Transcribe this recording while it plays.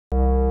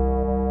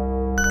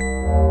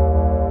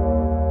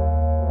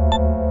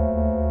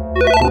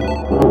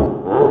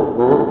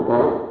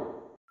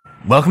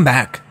Welcome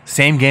back,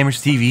 Same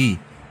Gamers TV.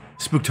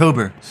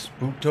 Spooktober.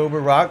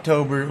 Spooktober,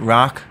 Rocktober.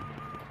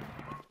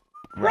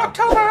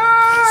 Rocktober!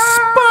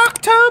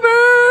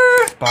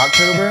 Spooktober!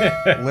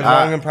 Spooktober? Live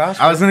long and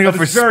prosper. I was gonna go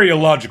for very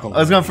illogical. I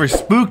was going for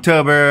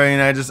Spooktober,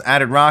 and I just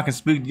added rock and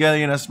spook together,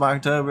 you know,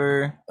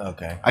 Spooktober.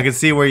 Okay. I can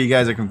see where you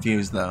guys are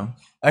confused though.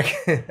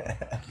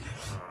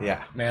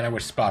 Yeah. Man, I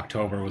wish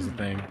Spooktober was a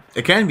thing.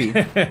 It can be.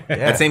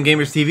 At Same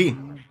Gamers TV.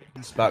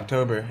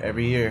 Spooktober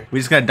every year. We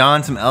just gotta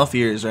don some elf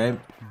ears, right?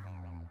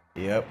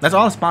 Yep. That's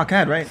all Spock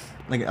had, right?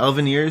 Like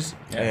elven ears.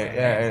 Yeah,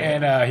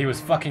 and he was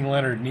fucking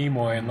Leonard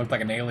Nimoy and looked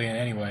like an alien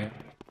anyway.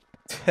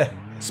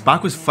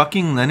 Spock was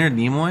fucking Leonard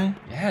Nimoy?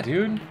 Yeah,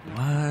 dude. What?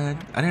 I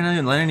didn't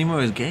know Leonard Nimoy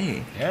was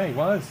gay. Yeah, he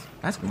was.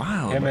 That's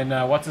wild. Him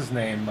and what's his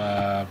name?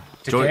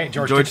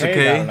 George Takei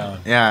got it on.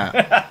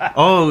 Yeah.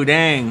 Oh,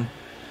 dang.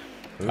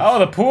 Oops. Oh,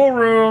 the pool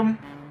room.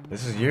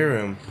 This is your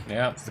room.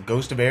 Yeah. It's the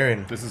ghost of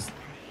Aaron. This is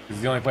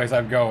the only place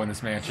I'd go in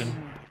this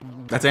mansion.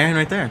 That's Aaron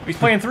right there. He's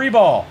playing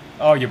 3-ball.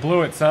 Oh, you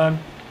blew it, son.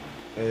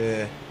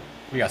 We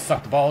We gotta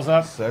suck the balls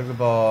up. suck the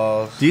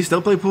balls. Do you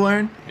still play pool,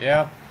 Aaron?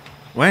 Yeah.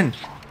 When?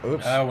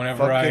 Oops.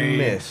 Whenever I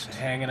missed.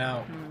 hanging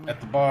out at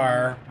the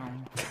bar,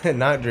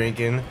 Not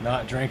drinking.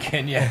 not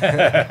drinking.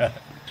 Yeah.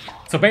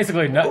 So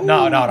basically,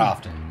 not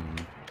often.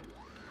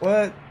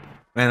 What?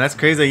 Man, that's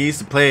crazy. I used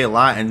to play a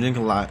lot and drink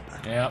a lot.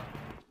 Yeah.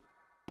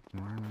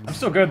 I'm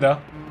still good though.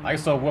 I can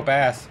still whoop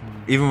ass.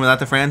 Even without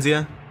the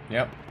Franzia?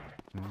 Yep.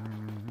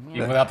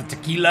 Even without the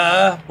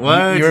tequila.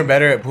 What? You were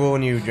better at pool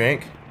when you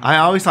drank? I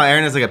always saw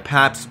Aaron as like a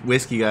Pabst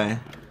whiskey guy.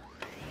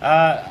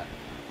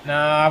 Nah,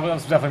 I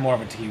was definitely more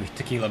of a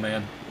tequila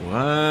man. What?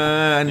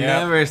 I Yeah.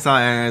 never saw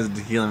Aaron as a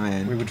tequila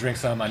man. We would drink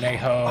some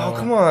Anejo. Oh,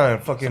 come on.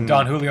 Fucking.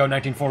 Don Julio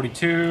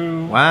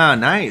 1942. Wow,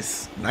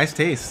 nice. Nice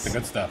taste. The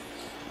good stuff.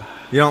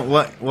 You don't,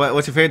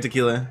 what's your favorite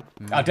tequila?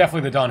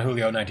 Definitely the Don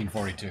Julio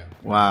 1942.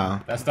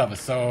 Wow. That stuff is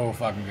so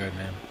fucking good,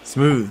 man.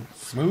 Smooth.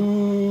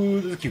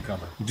 Smooth as a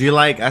cucumber. Do you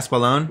like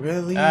Espolón?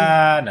 Really?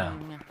 No.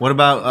 What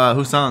about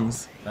Who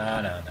Songs?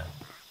 No.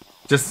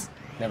 Just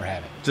Never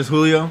had it. Just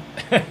Julio?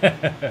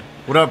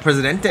 What about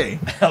Presidente?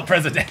 El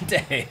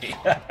Presidente. There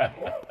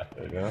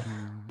you go.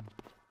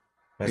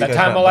 That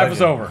time my life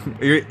was over.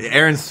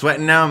 Aaron's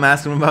sweating now. I'm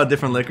asking him about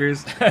different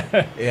liquors.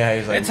 Yeah,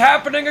 he's like, It's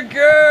happening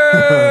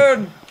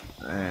again!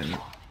 And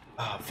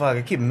oh, fuck,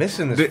 I keep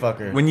missing this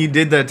fucker. when you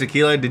did the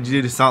tequila, did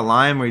you do the salt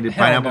lime or you did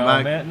pineapple no,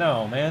 back? man.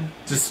 No, man.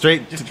 Just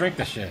straight. Just drink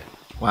the shit.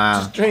 Wow.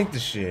 Just drink the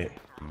shit.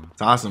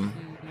 It's awesome.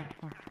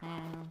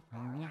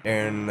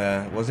 Aaron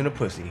wasn't a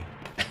pussy.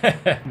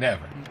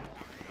 Never.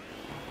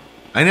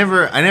 I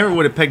never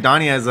would have picked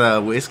Donnie as a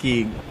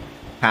whiskey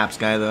Pabst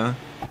guy though.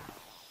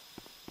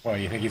 Well,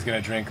 you think he's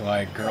gonna drink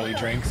like girly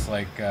drinks,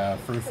 like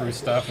frou-frou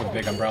stuff with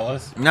big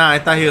umbrellas? No, I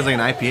thought he was like an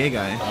IPA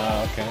guy.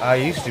 Oh, okay. I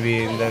used to be,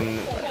 and then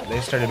they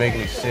started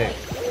making me sick.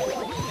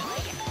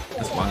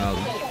 That's wild.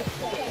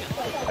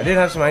 I did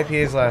have some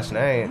IPAs last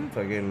night.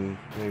 Fucking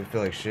made me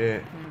feel like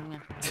shit.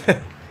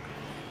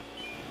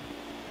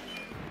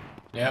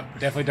 Yep,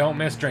 definitely don't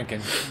miss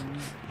drinking.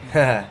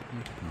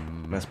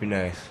 Must be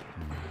nice.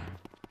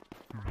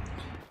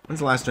 When's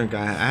the last drink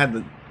I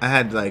had? I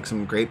had like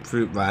some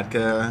grapefruit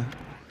vodka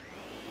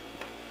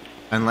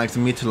and like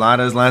some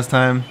micheladas last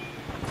time.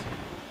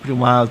 Pretty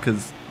wild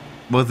because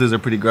both of those are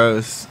pretty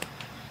gross.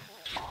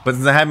 But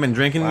since I haven't been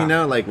drinking, you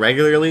know, like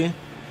regularly,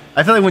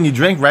 I feel like when you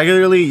drink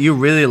regularly, you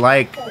really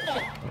like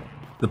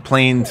the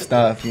plain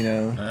stuff, you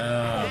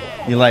know.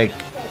 You like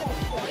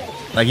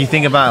you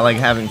think about like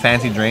having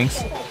fancy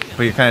drinks,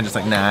 but you're kind of just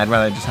like, nah, I'd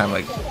rather just have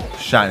like a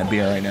shot of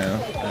beer right now.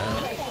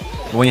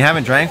 But when you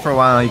haven't drank for a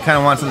while, you kind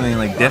of want something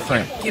like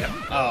different. Get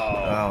him. Oh.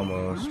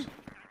 Almost.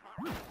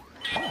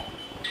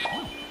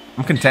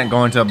 I'm content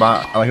going to a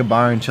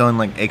bar and chilling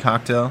like a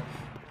cocktail.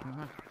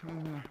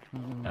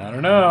 I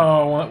don't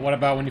know. What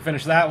about when you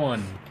finish that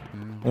one?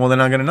 Well, then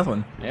I'll get another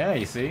one. Yeah,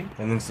 you see?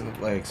 And then some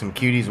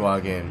cuties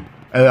walk in.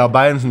 And I'll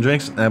buy them some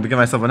drinks and I'll get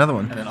myself another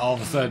one. And then all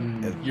of a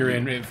sudden, you're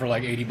in it for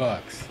like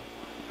 $80.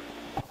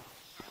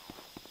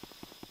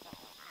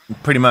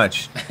 Pretty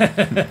much.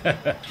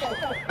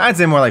 I'd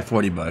say more like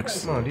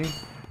 $40. Come on, dude.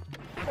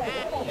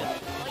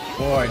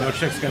 Boy, no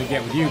chick's gonna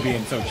get with you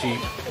being so cheap.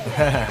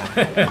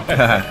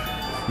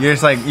 You're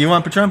just like, you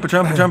want Patron?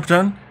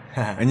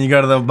 And you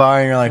go to the bar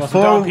and you're like, Want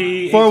some Dom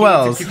P, four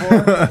wells.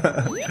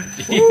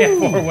 1864?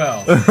 Yeah, 4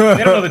 wells.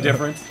 They don't know the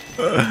difference.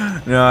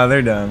 No,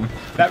 they're dumb.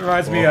 That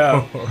reminds me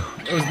of,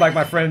 it was like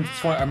my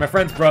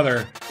friend's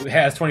brother who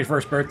has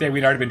 21st birthday.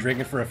 We'd already been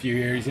drinking for a few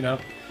years, you know?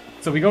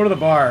 So we go to the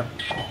bar,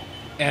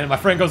 and my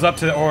friend goes up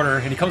to the order,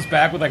 and he comes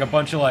back with like a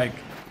bunch of like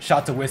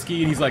shots of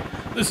whiskey, and he's like,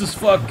 "This is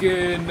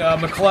fucking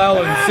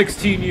McClellan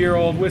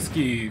 16-year-old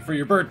whiskey for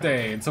your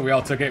birthday." And so we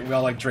all took it, we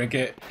all like drink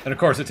it, and of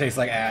course it tastes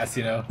like ass,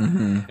 you know.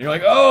 And you're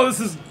like, "Oh, this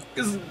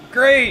is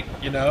great,"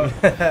 you know.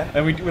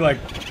 And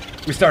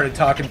we started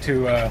talking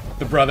to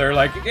the brother,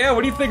 like, "Yeah,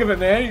 what do you think of it,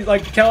 man?" He's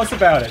like, "Tell us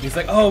about it." And he's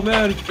like, "Oh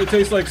man, it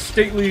tastes like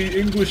stately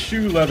English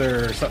shoe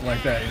leather or something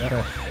like that," you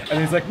know. And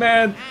he's like,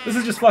 "Man, this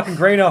is just fucking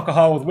grain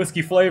alcohol with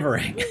whiskey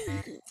flavoring."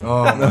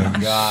 Oh my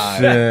god.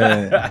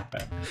 Shit.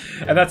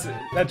 And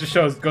that just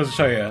goes to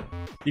show you,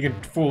 you can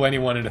fool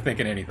anyone into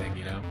thinking anything,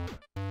 you know.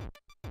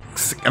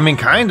 I mean,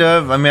 kind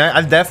of. I mean,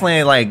 I've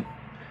definitely like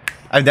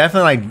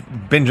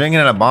been drinking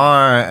at a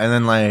bar and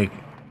then like.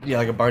 Yeah,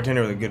 like a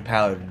bartender with a good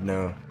palate would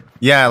know.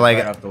 Yeah, like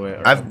Right off the way,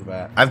 right off the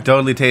bat. I've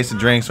totally tasted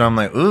drinks where I'm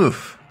like,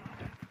 oof,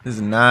 this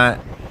is not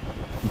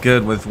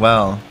good with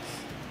well.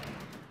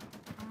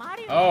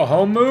 Oh,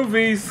 home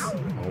movies.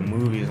 Home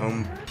movies,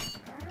 home.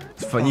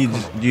 It's fun.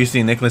 You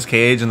see Nicolas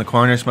Cage in the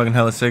corner smoking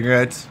hella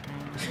cigarettes?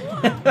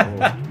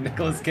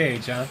 Nicolas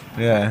Cage, huh?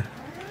 Yeah.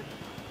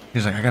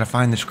 He's like, I gotta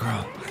find this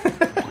girl.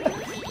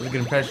 What a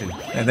good impression.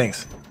 Yeah,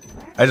 thanks.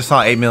 I just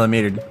saw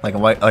 8mm like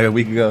a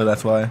week ago.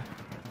 That's why.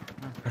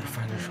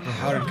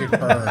 How to get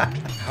burned.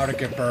 How to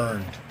get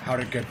burned. How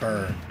to get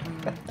burned.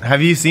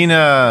 Have you seen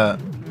that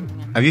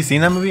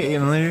movie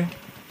 8mm?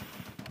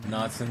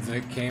 Not since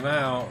it came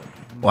out.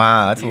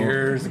 Wow, that's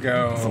Years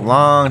ago. a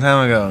long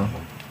time ago.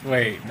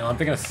 Wait, no, I'm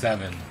thinking of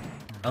 7. I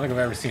don't think I've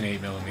ever seen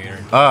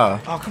 8mm. Oh,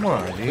 come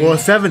on, dude. Well,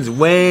 7's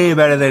way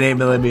better than In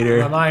my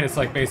 8mm. mind, it's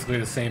like basically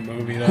the same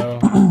movie, though.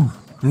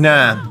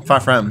 Nah, far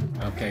from.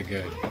 Okay,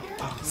 good.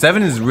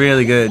 7 is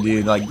really good,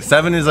 dude. Like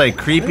 7 is like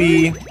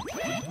creepy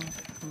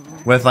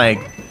with like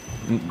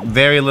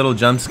very little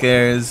jump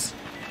scares.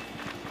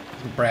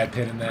 Brad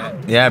Pitt in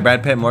that. Yeah,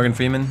 Brad Pitt, Morgan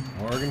Freeman,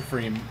 Morgan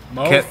Freeman.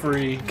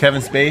 Free.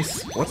 Kevin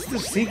Space. What's the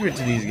secret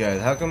to these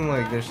guys? How come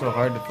like they're so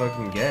hard to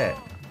fucking get?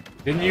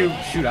 Didn't you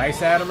shoot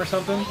ice at him or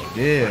something?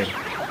 Dude.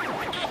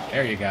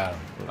 There you got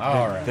him.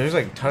 All right. There's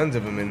like tons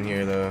of them in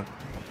here though.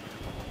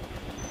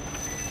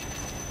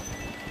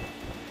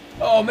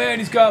 Oh man,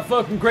 he's got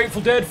fucking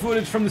Grateful Dead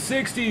footage from the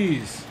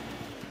 60s.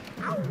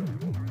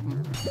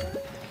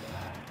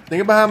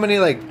 Think about how many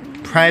like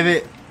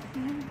private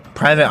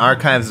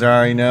archives there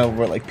are, you know,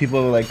 where like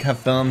people like have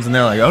films and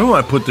they're like, I don't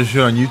want to put this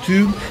shit on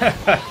YouTube.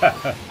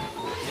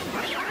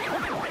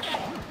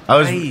 I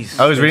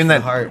was reading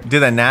that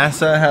dude, that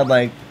NASA had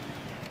like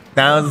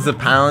thousands of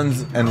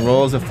pounds and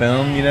rolls of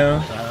film, you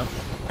know,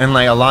 and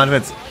like a lot of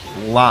it's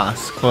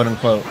lost, quote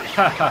unquote.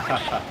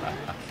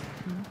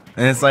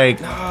 And it's like,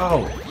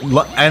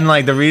 and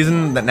like the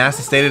reason that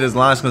NASA stated is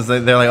lost because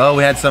they're like, oh,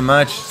 we had so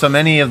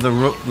many of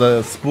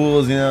the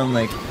spools, you know, and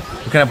like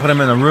we kind of put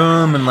them in a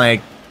room and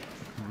like.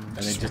 And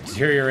they just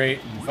deteriorate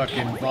and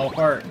fucking fall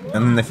apart.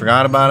 And then they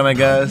forgot about him, I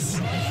guess.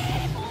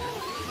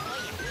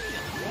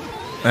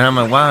 And I'm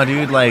like, wow,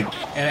 dude, like.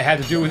 And it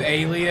had to do with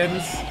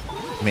aliens.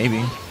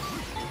 Maybe.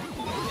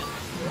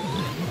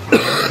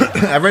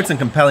 I've read some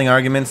compelling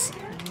arguments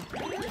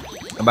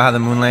about how the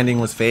moon landing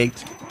was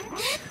faked.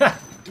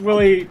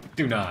 Willie,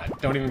 do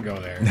not. Don't even go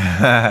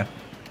there.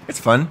 It's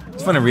fun.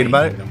 It's fun to read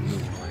about it. The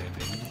moon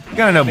landing. You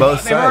gotta know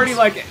both sides.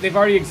 They've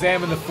already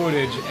examined the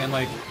footage and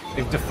like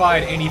they've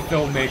defied any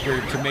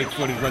filmmaker to make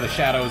footage where the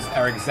shadows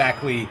are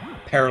exactly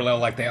parallel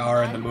like they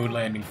are in the moon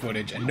landing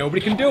footage, and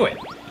nobody can do it.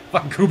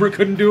 Fucking Kubrick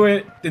couldn't do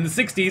it in the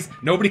 60s.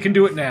 Nobody can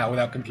do it now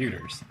without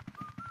computers.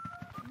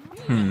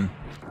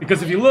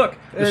 Because if you look,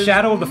 the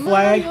shadow of the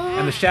flag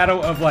and the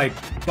shadow of like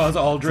Buzz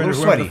Aldrin or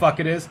whoever the fuck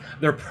it is,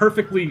 they're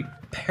perfectly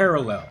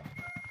parallel.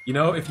 You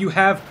know, if you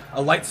have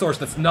a light source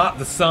that's not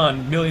the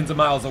sun millions of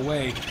miles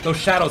away, those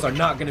shadows are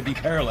not going to be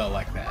parallel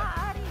like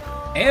that.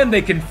 And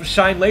they can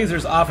shine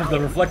lasers off of the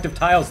reflective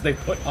tiles they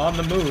put on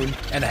the moon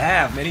and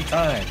have many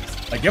times.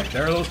 Like, yep,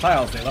 there are those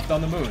tiles they left on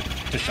the moon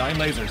to shine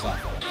lasers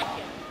off of.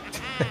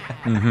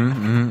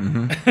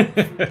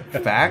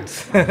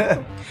 Facts.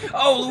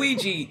 Oh,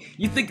 Luigi,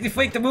 you think they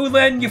faked the moon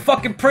landing, you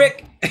fucking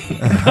prick?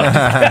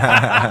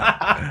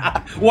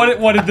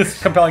 What did this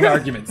compelling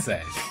argument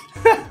say?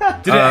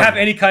 Did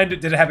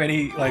it have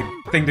any like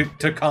thing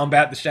to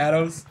combat the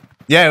shadows?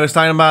 Yeah, it was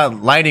talking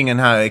about lighting and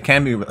how it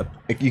can be,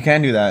 you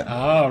can do that.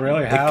 Oh,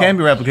 really? How? It can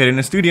be replicated in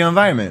a studio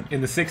environment. In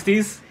the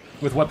 60s?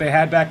 With what they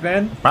had back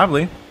then?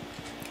 Probably.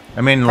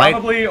 I mean,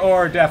 Probably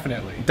or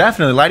definitely?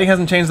 Definitely. Lighting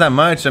hasn't changed that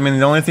much. I mean,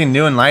 the only thing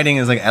new in lighting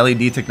is like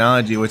LED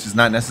technology, which is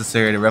not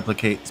necessary to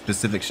replicate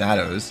specific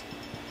shadows.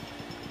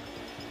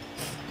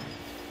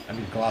 I've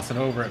been glossing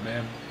over it,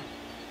 man.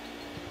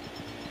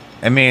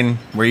 I mean,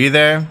 were you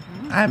there?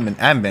 I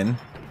haven't been.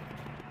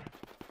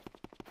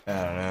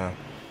 I don't know.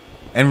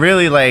 And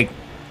really, like,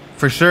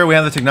 for sure we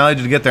have the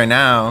technology to get there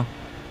now,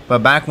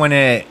 but back when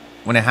it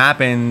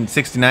happened,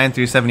 69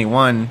 through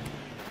 71,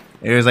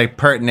 it was like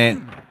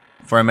pertinent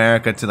for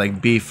America to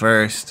like be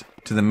first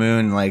to the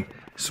moon, like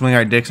swing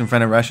our dicks in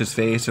front of Russia's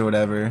face or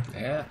whatever.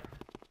 Yeah.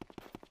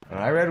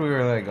 I read we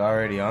were like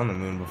already on the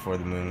moon before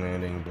the moon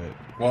landing, but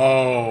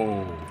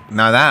Whoa.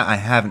 Now that I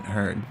haven't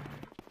heard.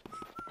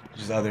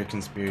 just other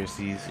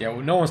conspiracies. Yeah,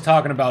 well, no one's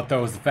talking about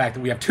those. The fact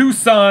that we have 2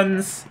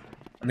 suns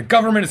and the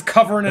government is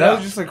covering it That up.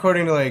 was just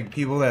according to like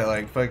people that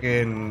like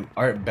fucking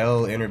Art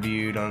Bell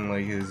interviewed on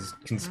like his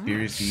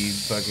conspiracy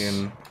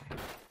fucking,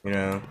 you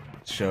know,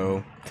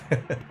 show.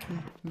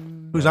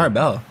 Who's Art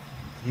Bell?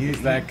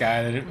 He's that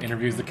guy that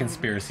interviews the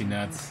conspiracy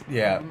nuts.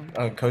 Yeah,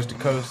 on Coast to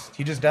Coast.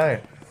 He just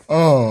died.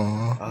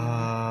 Oh.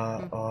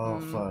 Oh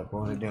fuck,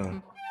 what was I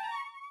doing?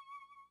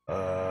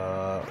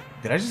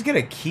 Did I just get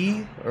a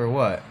key or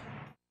what?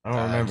 I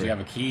don't remember. Do you have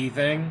a key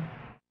thing?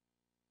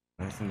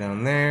 Nothing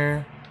down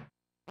there.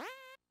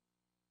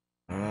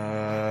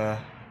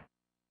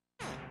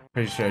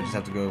 Pretty sure I just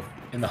have to go.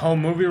 In the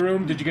home movie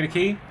room, did you get a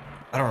key?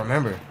 I don't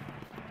remember.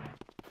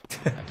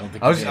 I don't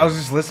think I was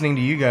just listening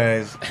to you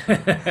guys.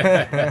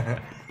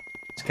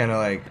 It's kind of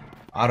like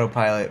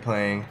autopilot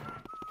playing.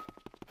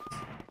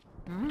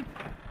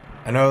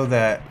 I know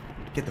that.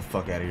 Get the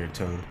fuck out of here,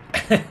 Toad.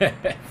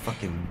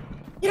 Fucking.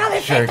 You know they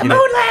Sure, faked the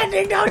moon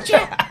landing, don't you?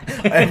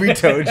 Every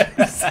Toad.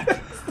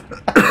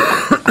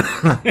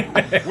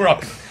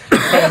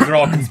 Those are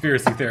all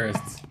conspiracy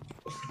theorists.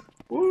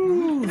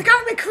 Woo. The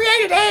government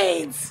created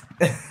AIDS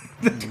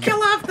to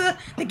kill off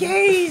the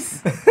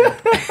gays.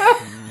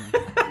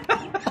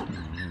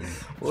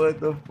 What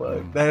the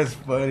fuck? That is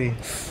funny.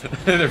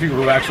 There are people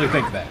who actually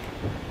think that.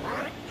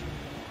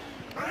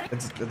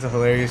 It's a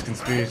hilarious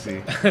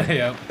conspiracy.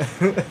 Yeah.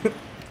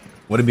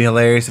 Would it be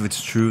hilarious if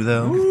it's true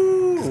though?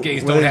 Because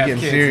gays Well, don't it's have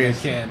getting kids.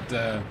 serious.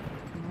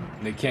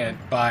 They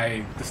can't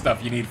buy the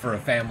stuff you need for a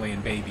family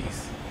and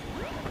babies.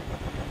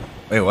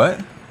 Wait, what?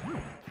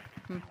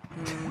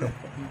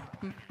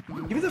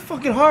 Give me the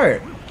fucking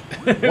heart.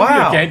 You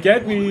Wow. can't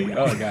get me.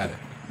 Oh, I got it.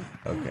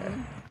 Okay.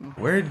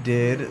 Where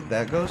did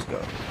that ghost go?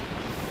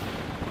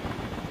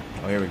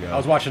 Oh, here we go. I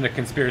was watching a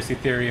conspiracy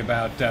theory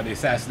about the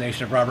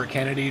assassination of Robert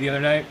Kennedy the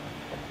other night.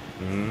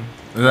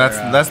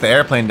 That's the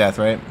airplane death,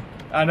 right?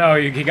 I know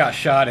he got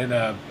shot in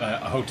a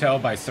hotel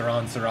by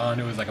Saran,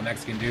 who was like a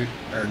Mexican dude,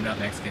 or not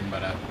Mexican,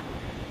 but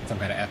some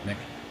kind of ethnic.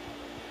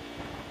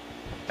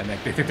 And they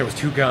think there was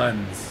 2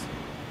 guns.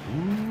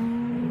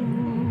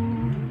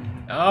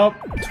 Oh,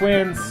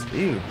 twins.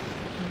 Ew.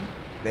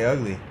 They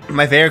ugly.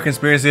 My favorite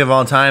conspiracy of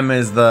all time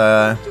is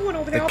the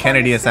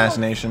Kennedy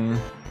assassination.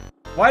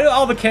 Why do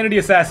all the Kennedy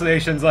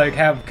assassinations like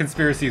have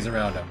conspiracies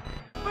around them?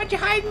 Why'd you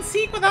hide and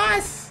seek with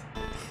us?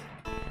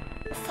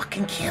 I'll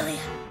fucking kill you.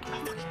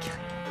 I'll fucking kill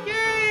you.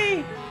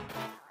 Yay!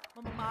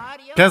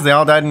 Because they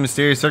all died in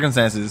mysterious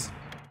circumstances.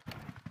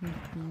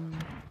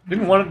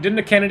 Didn't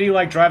the Kennedy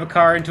like drive a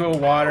car into a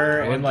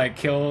water and like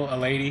kill a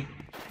lady?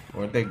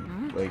 Weren't they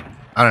like?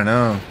 I don't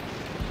know.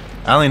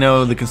 I only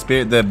know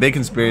the big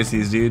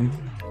conspiracies, dude.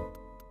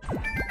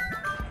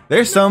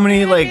 There's so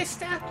many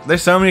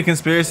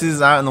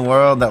conspiracies out in the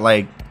world that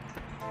like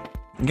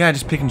you gotta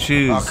just pick and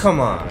choose. Oh, come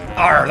on.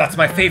 Arr, that's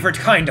my favorite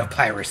kind of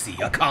piracy,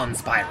 a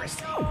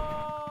conspiracy.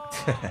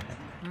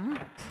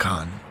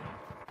 Con.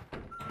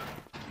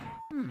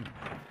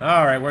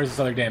 Alright, where's this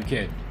other damn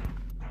kid?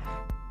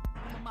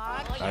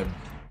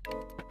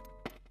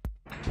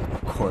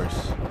 Of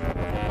course.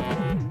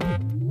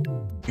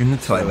 You're in the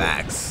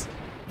climax.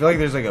 I feel like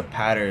there's like a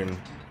pattern.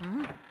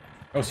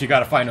 Oh, so you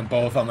gotta find them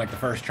both on like the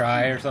first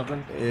try or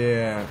something?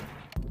 Yeah.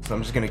 So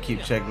I'm just gonna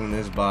keep checking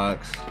this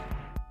box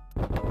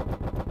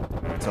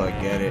until I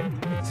get it.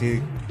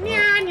 See?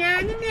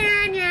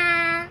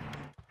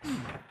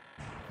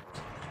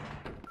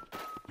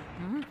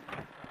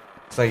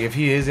 It's like if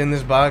he is in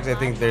this box, I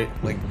think they're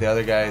like the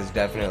other guy is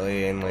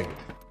definitely in like.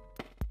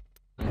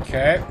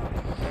 Okay.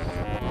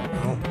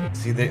 Oh,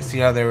 see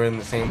how they were in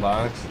the same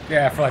box?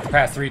 Yeah, for like the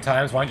past 3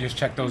 times, why don't you just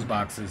check those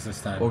boxes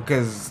this time? Well,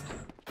 because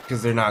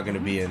they're not gonna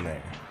be in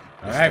there.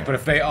 Alright, but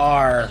if they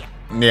are,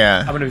 Yeah.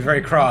 I'm gonna be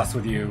very cross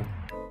with you.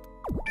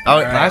 Oh,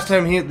 Last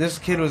time this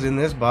kid was in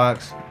this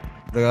box,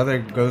 the other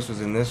ghost was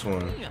in this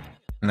one.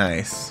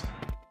 nice.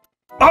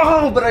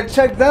 Oh, but I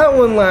checked that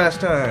one last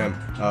time.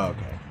 Oh,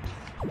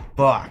 okay.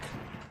 Fuck.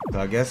 So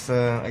I guess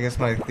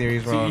my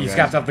theory's So wrong. you just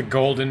guys. have to have the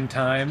golden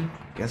time.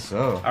 Guess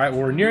so. Alright,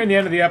 well, we're nearing the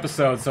end of the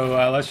episode, so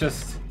let's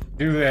just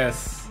do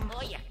this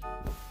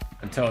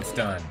until it's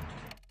done.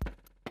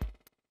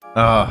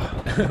 Oh,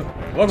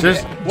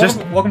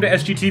 Welcome to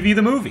SGTV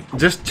the movie.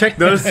 just check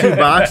those 2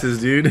 boxes,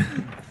 dude.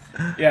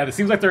 Yeah, it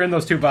seems like they're in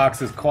those 2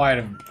 boxes quite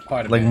a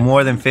Like bit.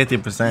 more than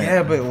 50%.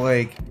 Yeah, but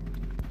like,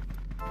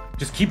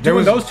 Just keep there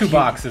doing was- those 2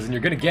 boxes and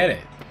you're gonna get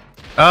it.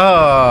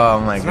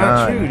 Oh my it's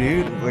god. not true,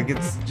 dude. Like,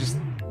 it's just.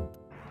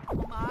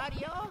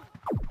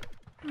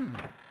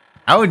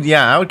 I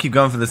would keep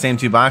going for the same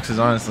 2 boxes,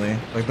 honestly.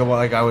 Like the one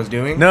like I was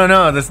doing? No,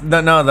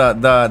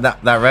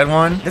 that red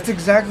one. That's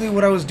exactly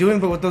what I was doing,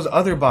 but with those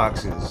other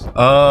boxes.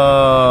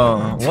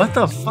 Oh, what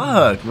the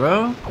fuck,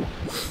 bro?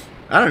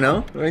 I don't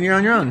know. When you're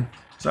on your own.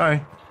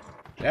 Sorry.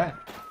 Yeah.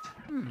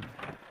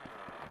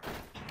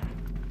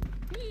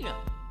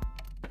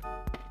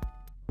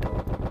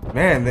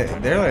 Man,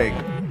 they're like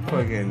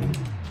fucking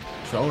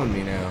trolling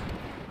me now.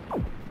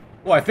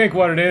 Well, I think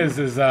what it is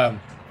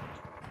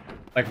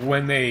like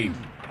when they,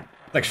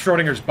 like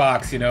Schrodinger's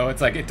box, you know,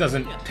 it's like it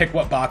doesn't pick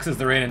what boxes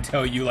they're in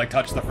until you like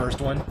touch the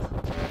first one.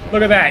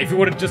 Look at that. If you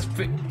would have just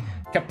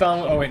kept on.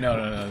 Oh wait,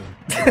 no.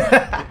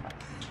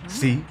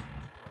 See?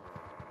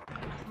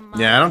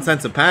 Yeah, I don't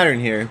sense a pattern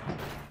here.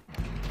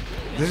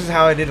 This is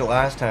how I did it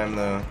last time,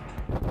 though.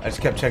 I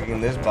just kept checking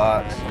this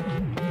box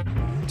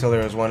until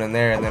there was one in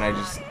there, and then I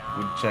just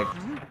would check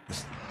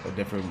a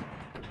different.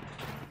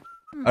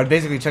 I'd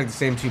basically check the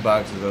same 2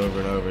 boxes over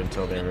and over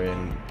until they were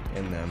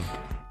in them.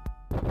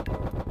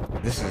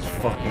 This is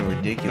fucking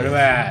ridiculous. Look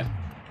at that.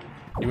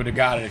 You would have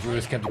got it if you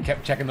just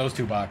kept checking those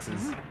 2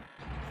 boxes.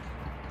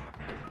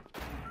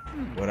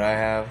 What I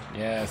have?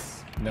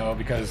 Yes. No,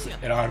 because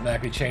it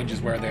automatically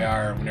changes where they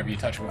are whenever you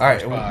touch them with All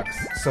the right. first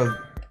box. So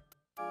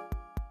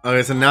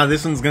Okay, so now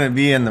this one's gonna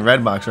be in the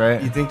red box, right?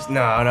 you think?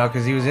 No,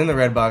 because he was in the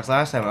red box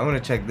last time. I'm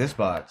gonna check this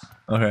box.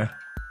 Okay.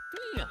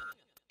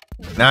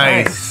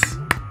 Nice.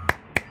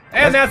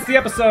 And that's the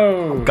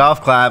episode.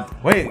 Golf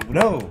clap. Wait,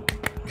 no,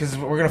 because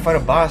we're gonna fight a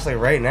boss like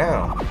right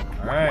now.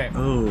 All right.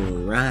 Oh,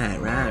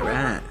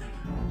 right.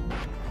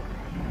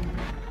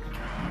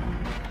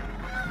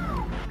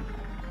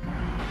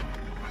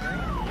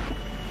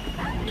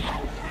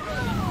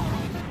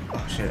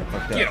 Oh shit, I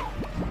fucked up. Get 'em.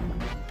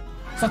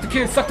 Suck the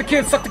kids. Suck the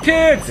kids. Suck the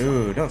kids.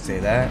 Dude, don't say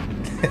that.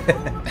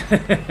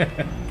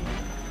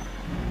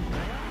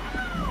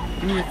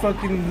 Give me your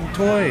fucking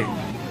toy,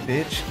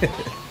 bitch.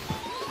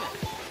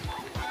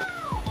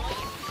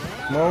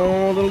 Come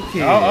on, little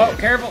kid. Oh,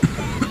 careful.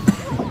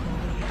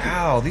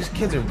 Ow, these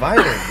kids are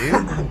violent,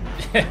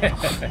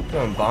 dude.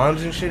 Throwing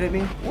bombs and shit at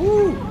me.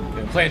 Woo!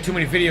 Been playing too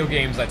many video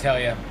games, I tell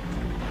you.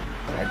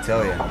 I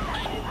tell ya.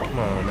 Come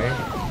on, man.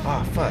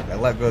 Oh, fuck. I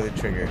let go of the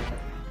trigger.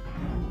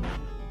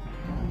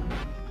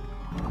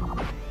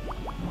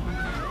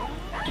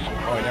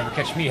 Oh, you never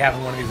catch me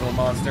having one of these little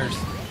monsters.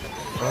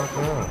 Fuck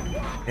no.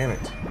 Damn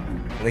it.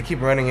 And they keep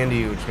running into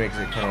you, which makes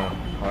it kind of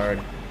hard.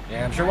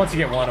 Yeah, I'm sure once you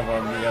get one of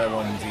them, the other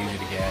one's easy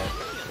to get.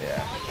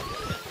 Yeah.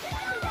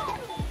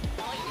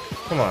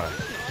 Come on.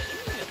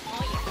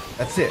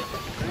 That's it.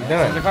 You're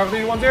done.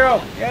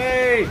 5-3-2-1-0.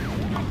 Yay!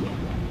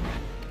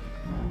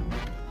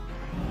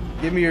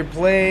 Give me your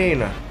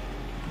plane.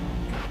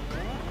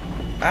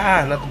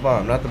 Ah, not the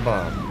bomb. Not the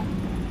bomb.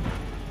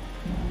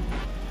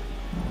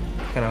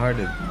 Kind of hard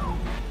to...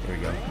 There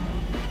we go.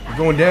 You're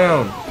going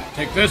down.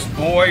 Take this,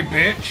 boy,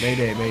 bitch.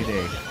 Mayday,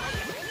 mayday.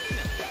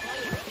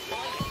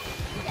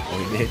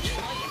 Boy, bitch.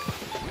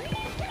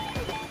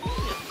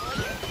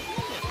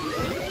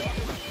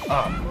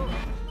 Ah.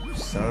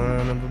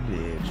 Son of a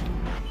bitch.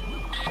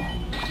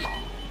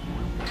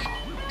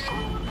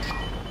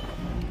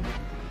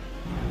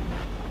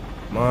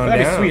 Come on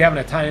That'd be down. sweet having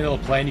a tiny little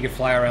plane you could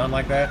fly around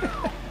like that.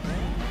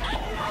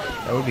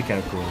 That would be kind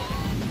of cool.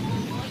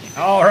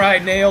 All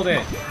right, nailed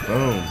it.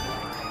 Boom.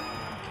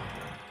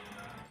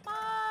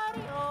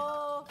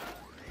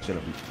 Shut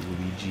up,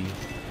 Luigi.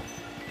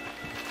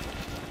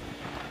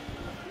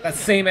 That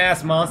same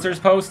ass monsters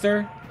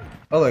poster.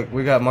 Oh, look,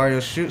 we got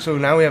Mario's shoe. So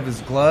now we have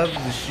his gloves,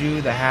 the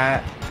shoe, the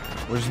hat.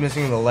 We're just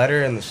missing the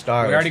letter and the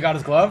star. We already got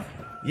his glove.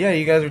 Yeah,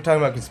 you guys were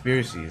talking about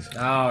conspiracies.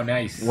 Oh,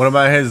 nice. What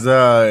about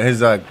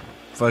his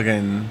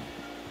fucking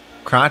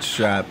crotch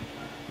strap?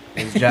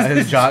 His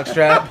jock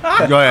strap?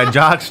 Oh yeah,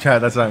 jock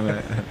strap. That's what I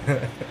meant.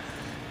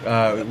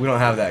 We don't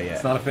have that yet.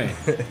 It's not a thing.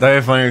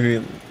 That'd be funny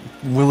if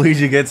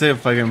Luigi gets it,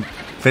 fucking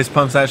fist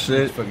pumps that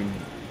shit. Fucking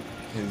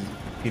his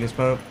penis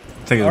pump.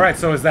 Take a All right,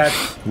 so is that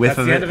whiff that's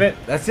of the end it. of it?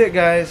 That's it,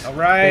 guys. All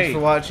right. Thanks for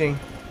watching.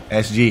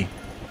 SG.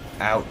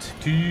 Out.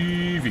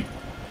 TV.